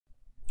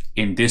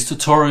In this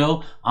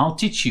tutorial, I'll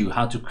teach you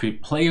how to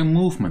create player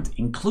movement,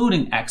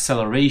 including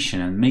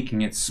acceleration and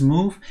making it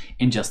smooth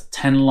in just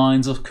 10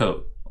 lines of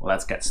code.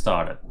 Let's get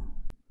started.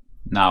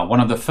 Now, one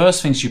of the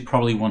first things you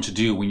probably want to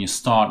do when you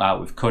start out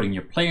with coding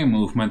your player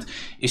movement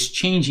is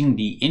changing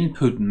the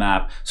input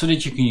map so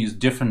that you can use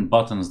different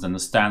buttons than the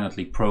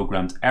standardly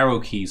programmed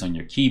arrow keys on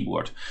your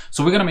keyboard.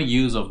 So we're going to make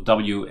use of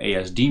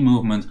WASD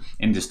movement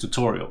in this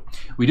tutorial.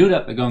 We do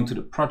that by going to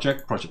the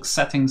project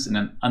settings, and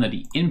then under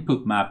the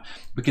input map,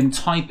 we can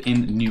type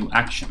in new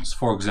actions.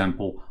 For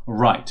example,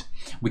 write.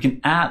 We can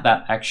add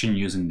that action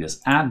using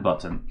this add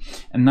button.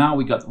 And now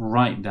we got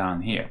write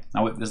down here.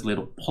 Now with this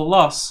little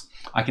plus,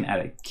 I can add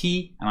a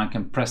key and I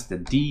can press the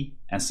D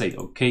and say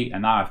OK,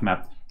 and now I've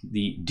mapped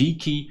the D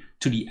key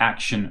to the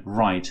action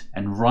write,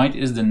 and write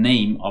is the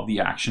name of the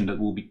action that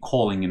we'll be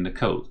calling in the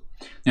code.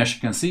 Now, as you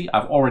can see,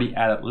 I've already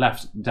added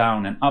left,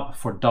 down and up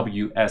for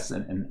W, S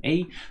and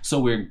A,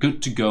 so we're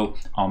good to go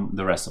on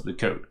the rest of the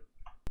code.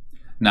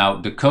 Now,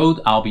 the code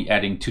I'll be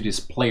adding to this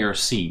player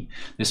scene.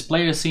 This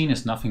player scene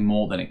is nothing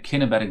more than a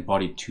kinematic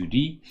body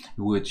 2D,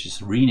 which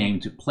is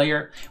renamed to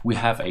player. We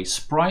have a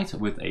sprite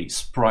with a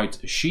sprite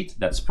sheet.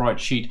 That sprite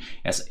sheet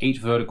has 8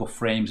 vertical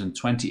frames and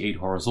 28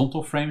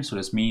 horizontal frames. So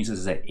this means this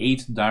is an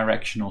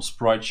 8-directional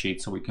sprite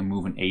sheet, so we can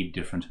move in 8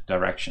 different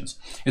directions.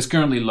 It's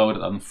currently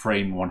loaded on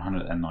frame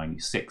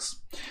 196.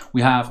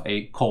 We have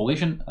a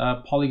collision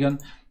polygon,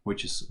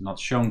 which is not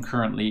shown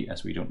currently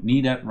as we don't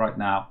need that right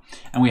now.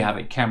 And we have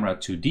a camera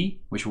 2D,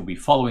 which will be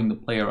following the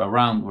player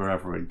around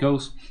wherever it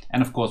goes.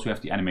 And of course we have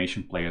the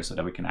animation player so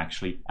that we can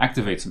actually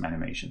activate some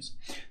animations.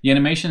 The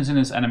animations in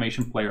this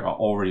animation player are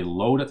already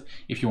loaded.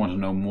 If you want to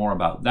know more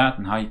about that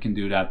and how you can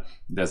do that,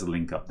 there's a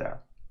link up there.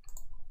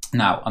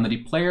 Now, under the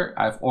player,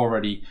 I've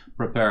already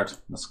prepared,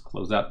 let's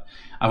close that.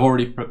 I've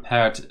already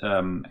prepared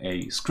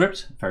a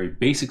script, a very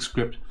basic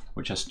script,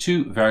 which has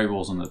 2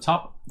 variables on the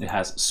top. It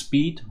has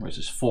speed, which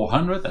is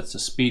 400. That's the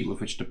speed with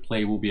which the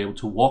player will be able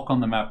to walk on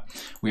the map.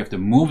 We have the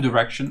move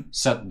direction,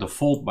 set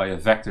default by a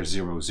vector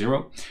 0,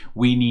 0.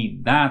 We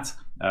need that.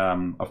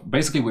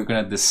 Basically, we're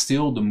going to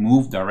distill the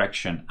move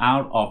direction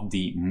out of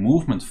the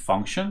movement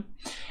function,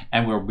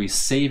 and we'll be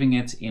saving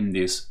it in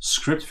this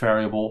script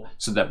variable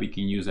so that we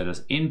can use that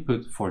as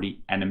input for the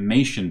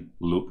animation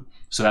loop,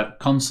 so that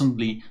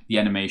constantly the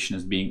animation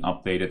is being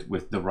updated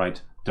with the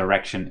right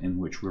direction in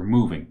which we're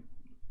moving.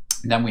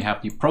 Then we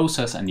have the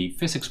process and the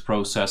physics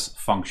process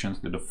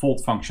functions, the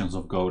default functions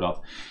of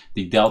Godot.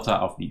 The delta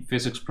of the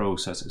physics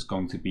process is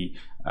going to be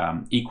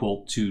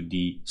equal to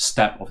the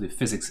step of the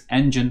physics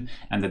engine,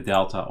 and the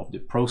delta of the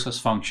process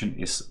function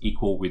is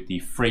equal with the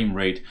frame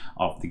rate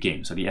of the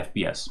game, so the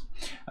FPS.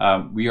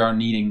 We are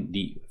needing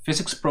the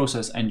physics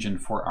process engine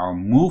for our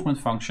movement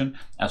function,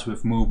 as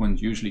with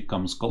movement usually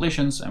comes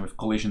collisions, and with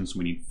collisions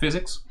we need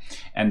physics.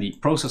 And the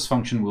process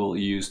function we'll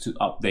use to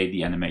update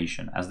the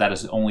animation, as that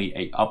is only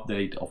an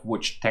update of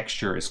which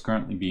texture is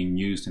currently being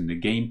used in the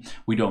game.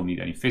 We don't need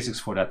any physics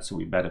for that, so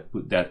we better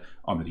put that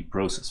under the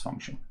process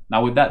function.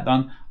 Now with that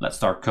done, let's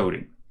start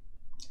coding.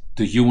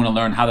 Do you want to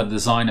learn how to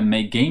design and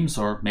make games,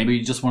 or maybe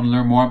you just want to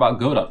learn more about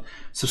Godot?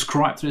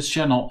 Subscribe to this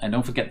channel and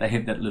don't forget to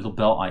hit that little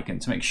bell icon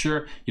to make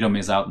sure you don't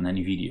miss out on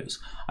any videos.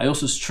 I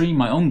also stream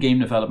my own game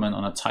development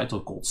on a title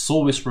called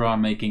Soul Whisperer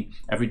I'm making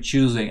every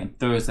Tuesday and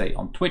Thursday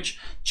on Twitch.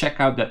 Check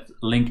out that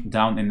link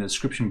down in the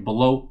description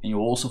below, and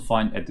you'll also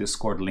find a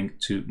Discord link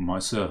to my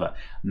server.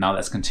 Now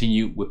let's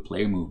continue with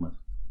player movement.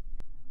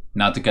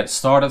 Now, to get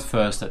started,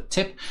 first a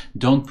tip: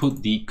 don't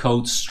put the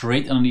code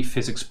straight under the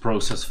physics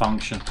process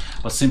function,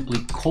 but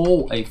simply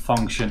call a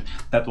function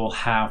that will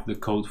have the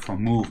code for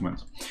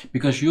movement,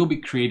 because you'll be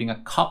creating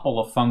a couple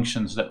of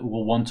functions that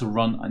will want to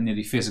run under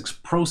the physics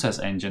process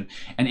engine,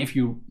 and if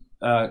you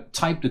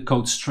type the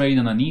code straight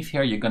underneath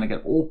here, you're going to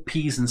get all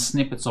pieces and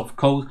snippets of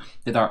code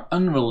that are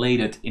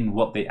unrelated in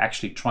what they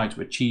actually try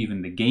to achieve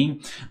in the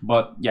game.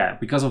 But yeah,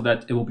 because of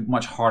that, it will be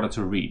much harder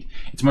to read.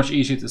 It's much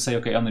easier to say,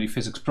 okay, under the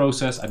physics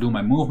process, I do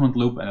my movement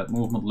loop, and that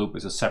movement loop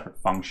is a separate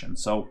function.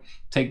 So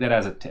take that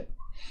as a tip.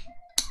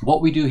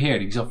 What we do here,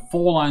 these are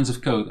 4 lines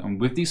of code, and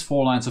with these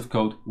 4 lines of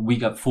code, we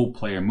got full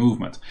player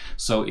movement.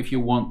 So if you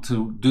want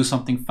to do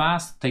something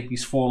fast, take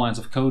these 4 lines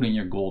of code and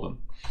you're golden.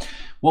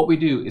 What we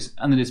do is,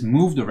 under this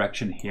move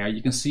direction here,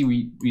 you can see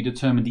we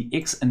determine the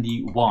X and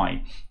the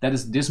Y. That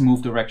is this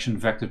move direction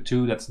vector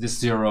 2, that's this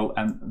 0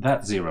 and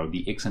that 0,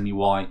 the X and the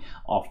Y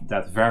of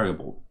that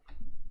variable.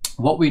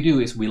 What we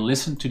do is we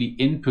listen to the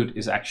input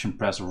is action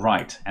press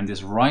right, and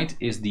this right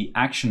is the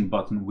action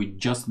button we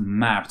just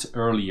mapped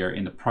earlier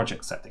in the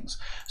project settings.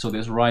 So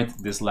this right,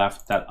 this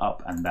left, that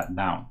up and that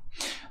down.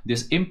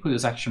 This input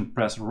is action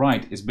press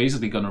right is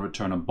basically going to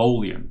return a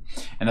Boolean,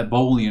 and that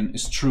Boolean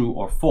is true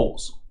or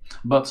false.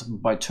 But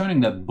by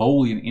turning that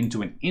Boolean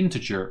into an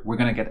integer, we're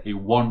going to get a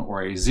 1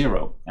 or a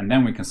 0, and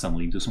then we can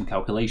suddenly do some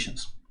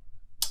calculations.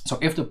 So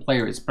if the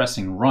player is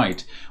pressing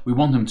right, we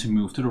want them to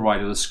move to the right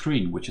of the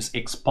screen, which is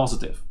X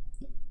positive.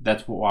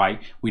 That's why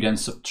we then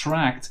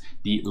subtract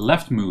the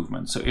left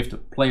movement. So if the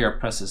player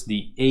presses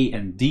the A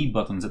and D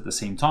buttons at the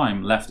same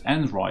time, left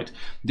and right,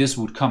 this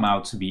would come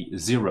out to be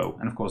 0.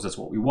 And of course that's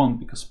what we want,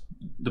 because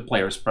the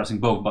player is pressing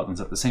both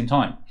buttons at the same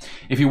time.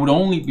 If you would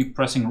only be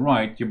pressing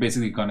right, you're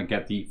basically going to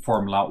get the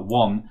formula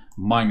 1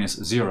 minus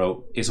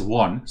 0 is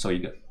 1, so you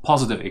get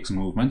positive X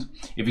movement.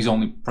 If he's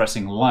only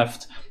pressing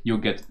left, you'll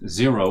get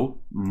 0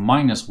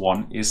 minus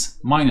 1 is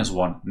minus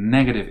 1,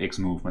 negative X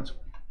movement.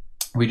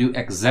 We do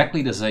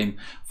exactly the same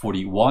for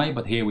the Y,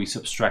 but here we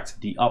subtract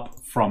the up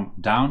from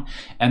down.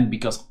 And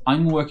because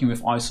I'm working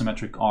with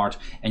isometric art,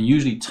 and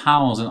usually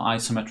tiles in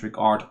isometric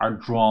art are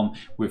drawn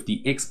with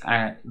the X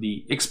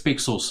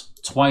pixels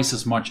twice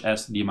as much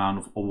as the amount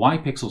of Y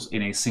pixels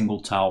in a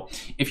single tile.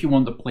 If you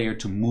want the player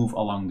to move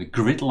along the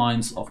grid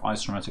lines of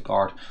isometric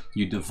art,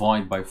 you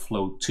divide by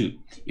flow 2.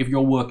 If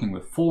you're working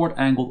with forward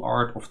angled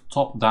art or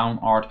top down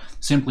art,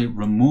 simply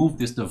remove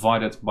this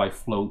divided by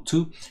flow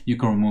 2. You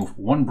can remove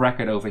one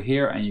bracket over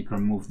here, and you can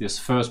remove this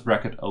first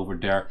bracket over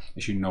there,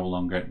 as you no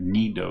longer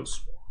need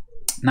those.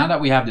 Now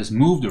that we have this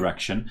move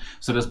direction,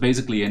 so that's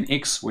basically an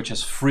X which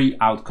has three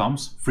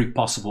outcomes, three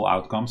possible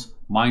outcomes,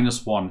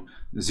 -1,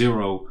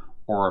 0,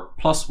 or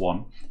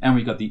 +1, and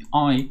we got the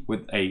I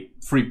with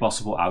three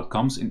possible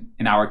outcomes,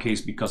 in our case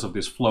because of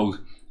this float,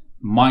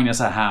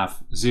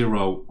 -0.5,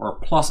 0, or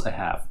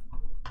 +0.5.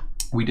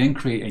 We then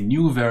create a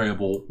new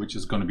variable which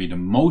is going to be the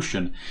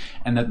motion,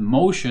 and that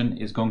motion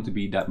is going to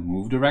be that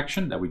move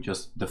direction that we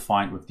just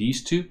defined with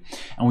these two,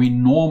 and we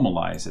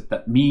normalize it.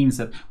 That means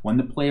that when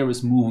the player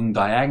is moving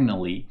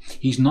diagonally,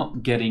 he's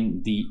not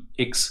getting the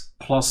X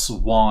plus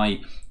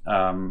Y,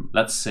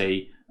 let's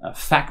say,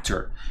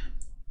 factor.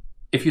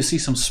 If you see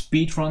some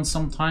speed runs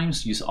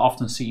sometimes, you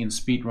often see in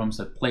speed runs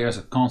that players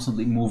are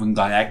constantly moving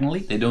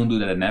diagonally. They don't do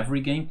that in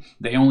every game.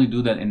 They only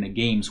do that in the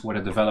games where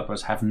the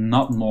developers have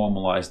not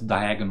normalized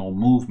diagonal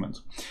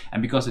movement.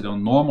 And because they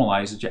don't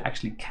normalize it, you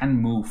actually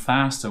can move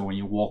faster when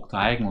you walk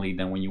diagonally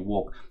than when you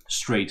walk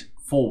straight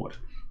forward.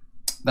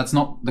 That's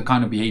not the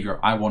kind of behavior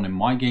I want in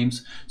my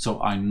games, so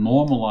I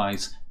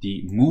normalize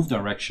the move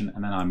direction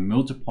and then I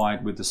multiply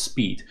it with the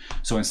speed.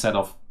 So instead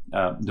of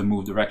the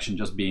move direction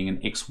just being an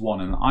x1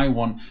 and an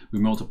i1, we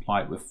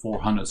multiply it with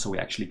 400, so we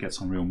actually get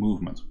some real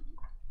movement.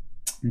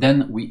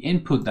 Then we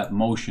input that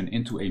motion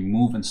into a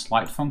move and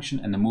slide function,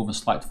 and the move and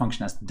slide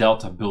function has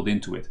delta built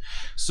into it.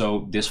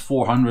 So this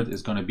 400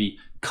 is going to be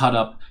cut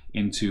up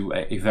into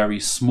a very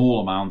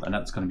small amount, and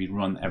that's going to be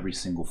run every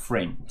single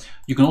frame.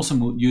 You can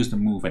also use the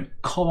move and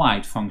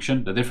collide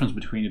function. The difference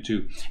between the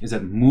two is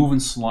that move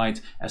and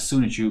slide, as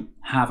soon as you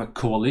have a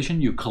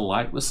collision, you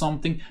collide with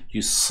something,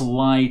 you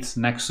slide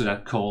next to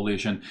that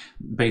collision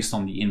based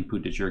on the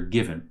input that you're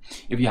given.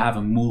 If you have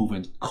a move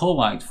and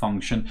collide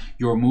function,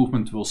 your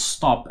movement will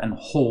stop and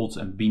hold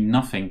and be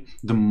nothing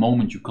the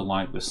moment you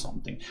collide with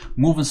something.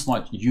 Move and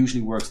slide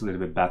usually works a little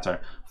bit better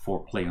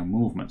for player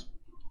movement.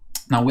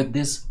 Now with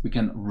this we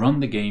can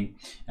run the game,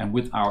 and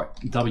with our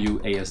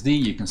WASD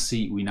you can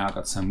see we now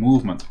got some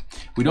movement.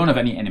 We don't have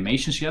any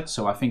animations yet,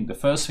 so I think the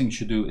first thing we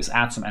should do is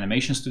add some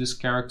animations to this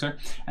character,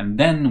 and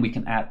then we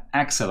can add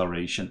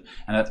acceleration.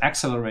 And that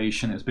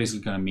acceleration is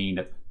basically going to mean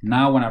that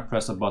now when I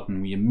press a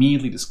button,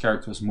 this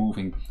character is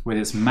moving with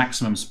its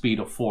maximum speed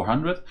of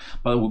 400,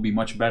 but it would be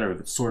much better if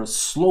it sort of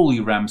slowly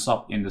ramps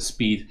up in the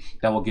speed.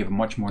 That will give a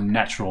much more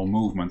natural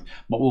movement,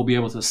 but we'll be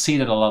able to see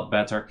that a lot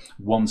better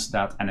once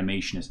that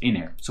animation is in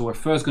here. So we're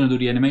first going to do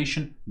the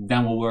animation,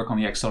 then we'll work on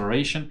the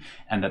acceleration,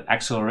 and that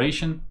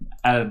acceleration,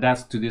 add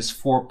that to this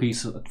 4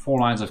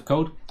 lines of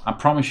code, I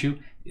promise you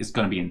it's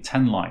going to be in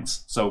 10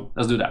 lines. So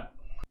let's do that.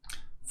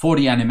 For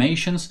the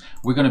animations,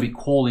 we're going to be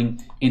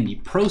calling in the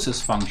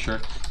process function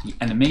the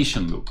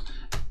animation loop.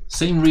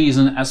 Same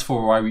reason as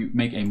for why we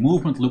make a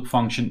movement loop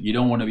function. You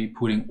don't want to be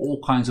putting all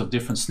kinds of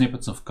different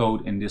snippets of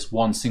code in this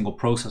one single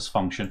process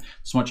function.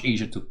 It's much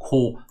easier to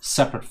call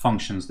separate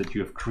functions that you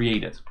have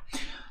created.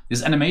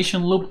 This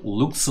animation loop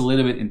looks a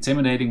little bit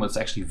intimidating, but it's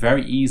actually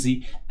very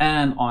easy,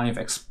 and I've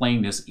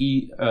explained this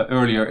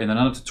earlier in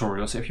another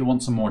tutorial. So if you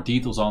want some more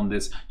details on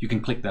this, you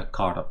can click that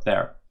card up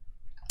there.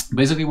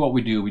 Basically what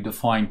we do, we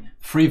define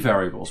 3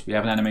 variables. We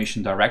have an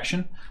animation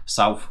direction,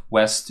 south,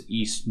 west,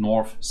 east,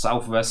 north,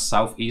 southwest,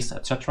 southeast,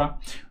 etc.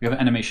 We have an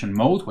animation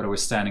mode, whether we're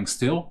standing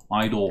still,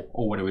 idle,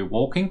 or whether we're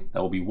walking,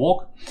 that will be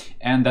walk.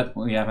 And that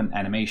we have an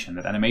animation.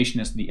 That animation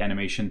is the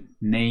animation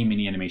name in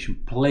the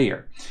animation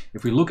player.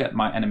 If we look at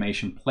my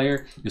animation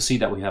player, you see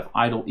that we have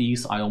idle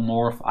east, idle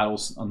north, idle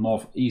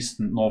northeast,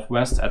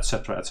 northwest,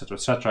 etc., etc.,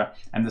 etc.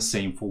 And the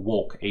same for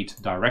walk, 8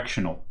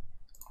 directional.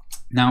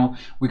 Now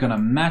we're going to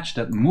match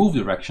that move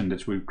direction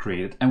that we've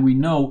created, and we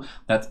know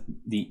that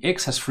the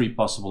X has 3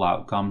 possible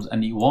outcomes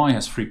and the Y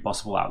has 3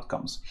 possible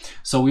outcomes.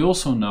 So we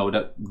also know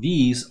that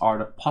these are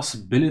the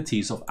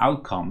possibilities of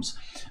outcomes: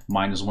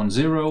 -1,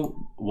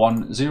 0,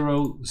 1,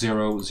 0,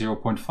 0,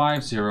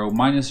 0.5, 0,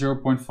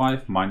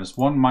 -0.5,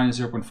 -1,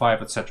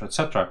 -0.5, etc.,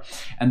 etc.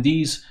 And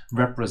these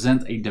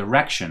represent a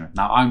direction.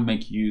 Now I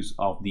make use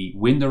of the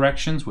wind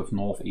directions with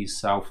north,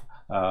 east, south,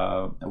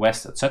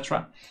 west,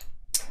 etc.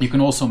 You can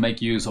also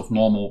make use of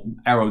normal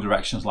arrow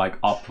directions like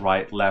up,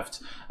 right,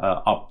 left,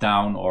 up,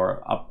 down,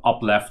 or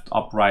up, left,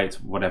 up, right,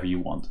 whatever you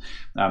want.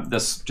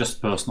 That's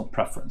just personal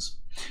preference.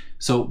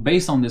 So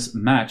based on this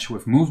match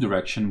with move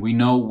direction, we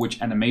know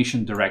which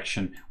animation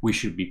direction we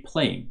should be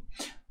playing.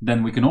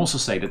 Then we can also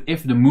say that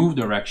if the move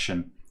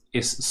direction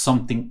is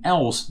something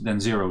else than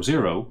 0,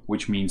 0,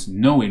 which means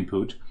no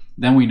input,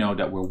 then we know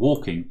that we're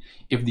walking.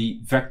 If the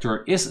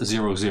vector is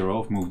 0, 0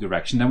 of move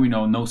direction, then we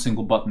know no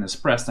single button is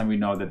pressed and we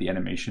know that the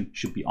animation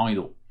should be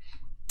idle.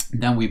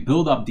 Then we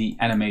build up the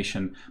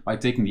animation by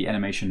taking the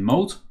animation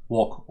mode,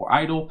 walk or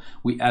idle,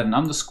 we add an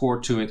underscore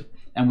to it,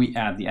 and we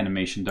add the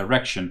animation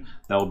direction.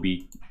 That will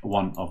be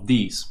one of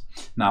these.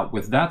 Now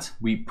with that,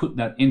 we put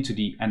that into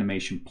the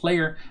animation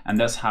player, and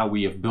that's how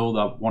we have built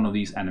up one of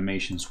these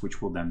animations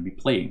which will then be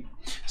playing.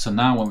 So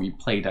now when we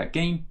play that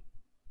game,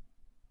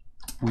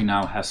 we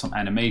now have some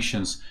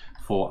animations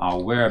for our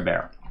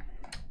werebear.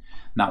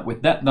 Now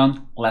with that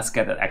done, let's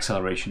get that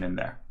acceleration in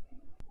there.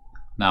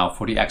 Now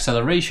for the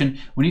acceleration,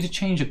 we need to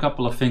change a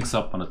couple of things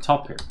up on the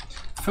top here.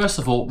 First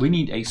of all, we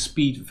need a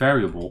speed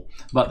variable,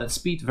 but that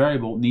speed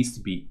variable needs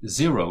to be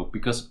 0,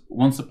 because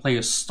once the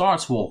player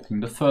starts walking,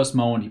 the first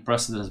moment he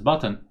presses this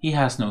button, he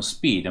has no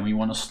speed, and we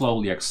want to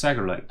slowly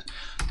accelerate.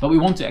 But we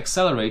want to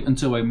accelerate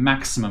until a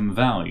maximum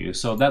value,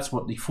 so that's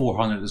what the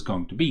 400 is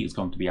going to be. It's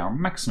going to be our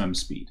maximum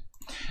speed.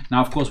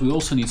 Now, of course, we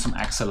also need some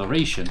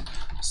acceleration,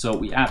 so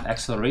we add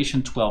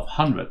acceleration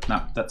 1200.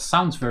 Now, that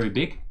sounds very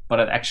big,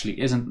 but it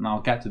actually isn't, and I'll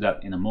get to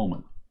that in a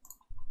moment.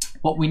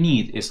 What we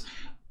need is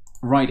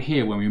right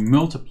here, when we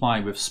multiply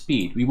with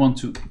speed, we want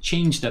to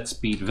change that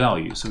speed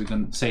value. So we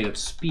can say that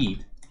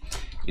speed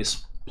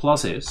is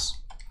plus is,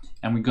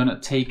 and we're going to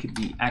take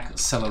the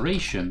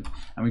acceleration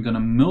and we're going to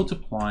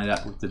multiply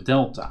that with the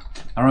delta.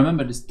 Now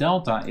remember, this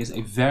delta is a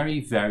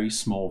very, very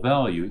small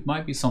value. It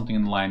might be something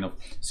in the line of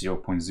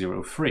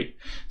 0.03.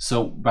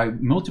 So by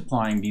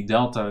multiplying the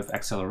delta with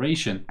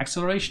acceleration,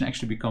 acceleration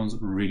actually becomes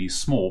really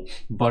small,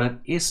 but it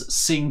is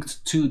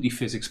synced to the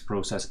physics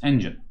process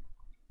engine.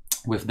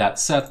 With that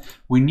said,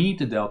 we need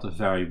the delta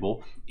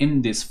variable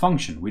in this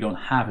function. We don't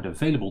have it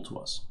available to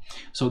us.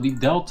 So the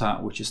delta,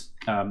 which is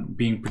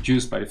being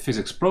produced by the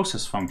physics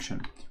process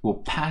function,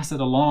 will pass it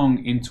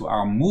along into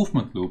our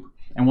movement loop,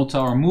 and we'll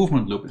tell our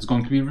movement loop it's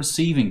going to be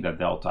receiving that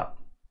delta.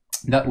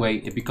 That way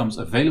it becomes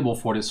available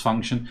for this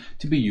function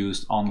to be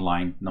used on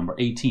line number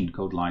 18,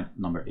 code line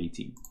number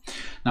 18.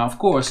 Now, of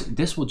course,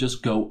 this will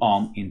just go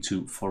on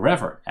into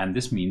forever, and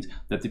this means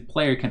that the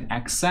player can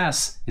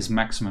access his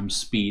maximum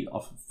speed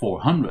of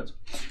 400.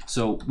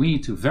 So we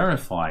need to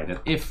verify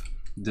that if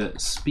the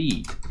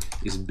speed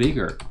is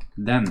bigger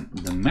than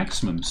the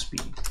maximum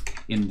speed,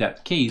 in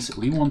that case,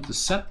 we want to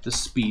set the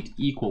speed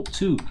equal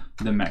to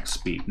the max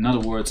speed. In other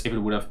words, if it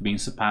would have been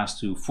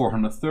surpassed to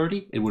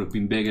 430, it would have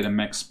been bigger than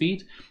max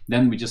speed.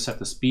 Then we just set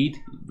the speed,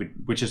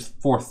 which is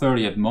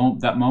 430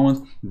 at that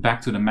moment, back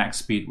to the max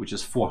speed, which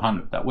is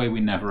 400. That way we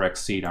never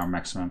exceed our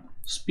maximum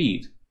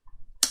speed.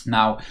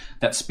 Now,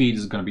 that speed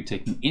is going to be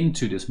taken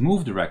into this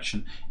move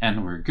direction,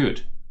 and we're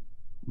good.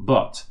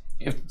 But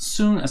as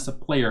soon as the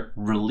player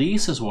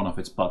releases one of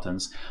its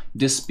buttons,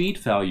 this speed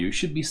value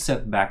should be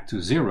set back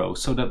to 0,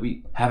 so that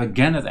we have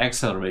again that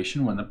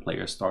acceleration when the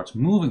player starts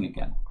moving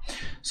again.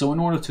 So in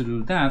order to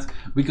do that,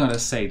 we gotta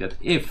say that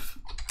if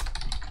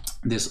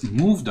this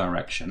move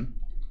direction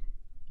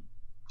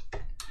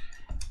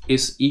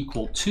is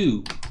equal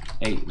to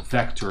a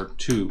vector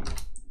 2,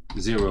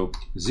 0,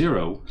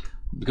 0,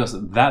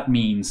 because that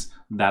means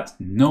that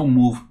no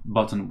move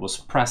button was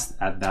pressed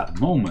at that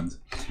moment.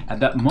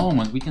 At that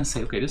moment, we can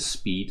say, okay, the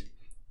speed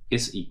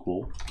is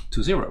equal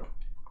to 0.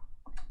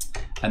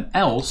 And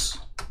else,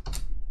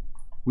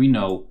 we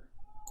know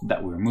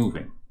that we're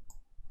moving.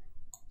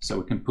 So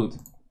we can put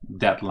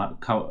that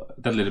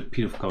little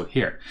piece of code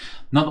here.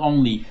 Not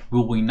only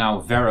will we now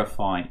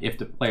verify if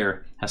the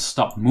player has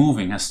stopped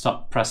moving, has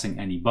stopped pressing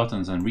any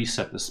buttons and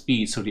reset the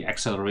speed so the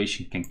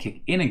acceleration can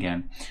kick in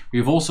again,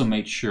 we've also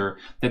made sure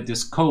that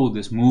this code,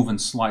 this move and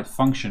slide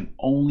function,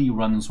 only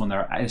runs when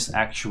there is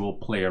actual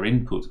player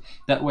input.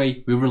 That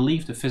way we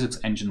relieve the physics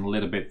engine a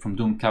little bit from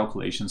doing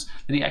calculations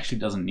that he actually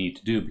doesn't need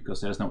to do,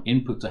 because there's no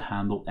input to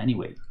handle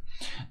anyway.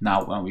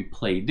 Now when we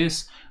play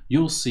this,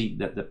 you'll see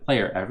that the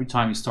player, every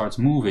time he starts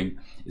moving,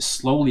 is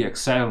slowly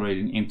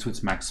accelerating into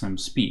its maximum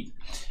speed.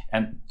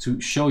 And to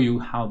show you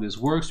how this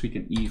works, we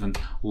can even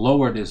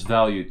lower this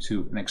value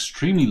to an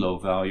extremely low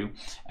value,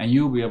 and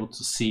you'll be able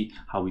to see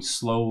how we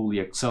slowly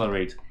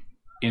accelerate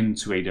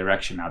into a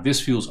direction. Now this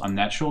feels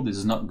unnatural, this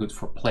is not good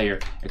for player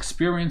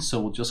experience,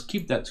 so we'll just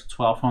keep that to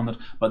 1200,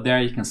 but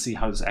there you can see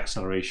how this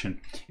acceleration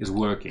is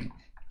working.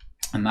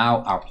 And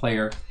now our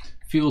player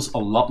feels a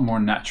lot more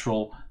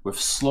natural with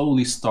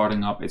slowly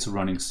starting up its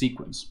running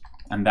sequence.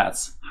 And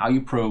that's how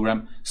you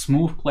program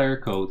smooth player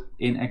code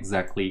in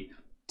exactly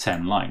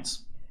 10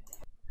 lines.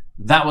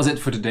 That was it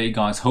for today,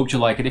 guys. Hope you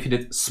like it. If you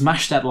did,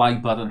 smash that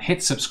like button,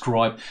 hit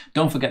subscribe.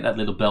 Don't forget that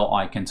little bell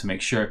icon to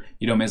make sure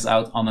you don't miss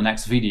out on the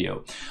next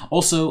video.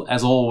 Also,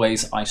 as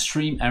always, I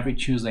stream every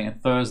Tuesday and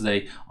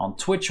Thursday on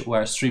Twitch,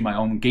 where I stream my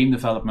own game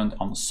development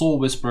on Soul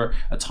Whisper,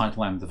 a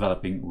title I'm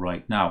developing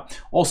right now.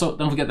 Also,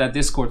 don't forget that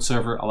Discord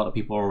server. A lot of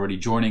people are already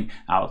joining.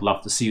 I would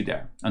love to see you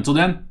there. Until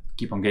then,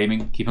 keep on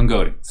gaming, keep on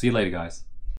coding. See you later, guys.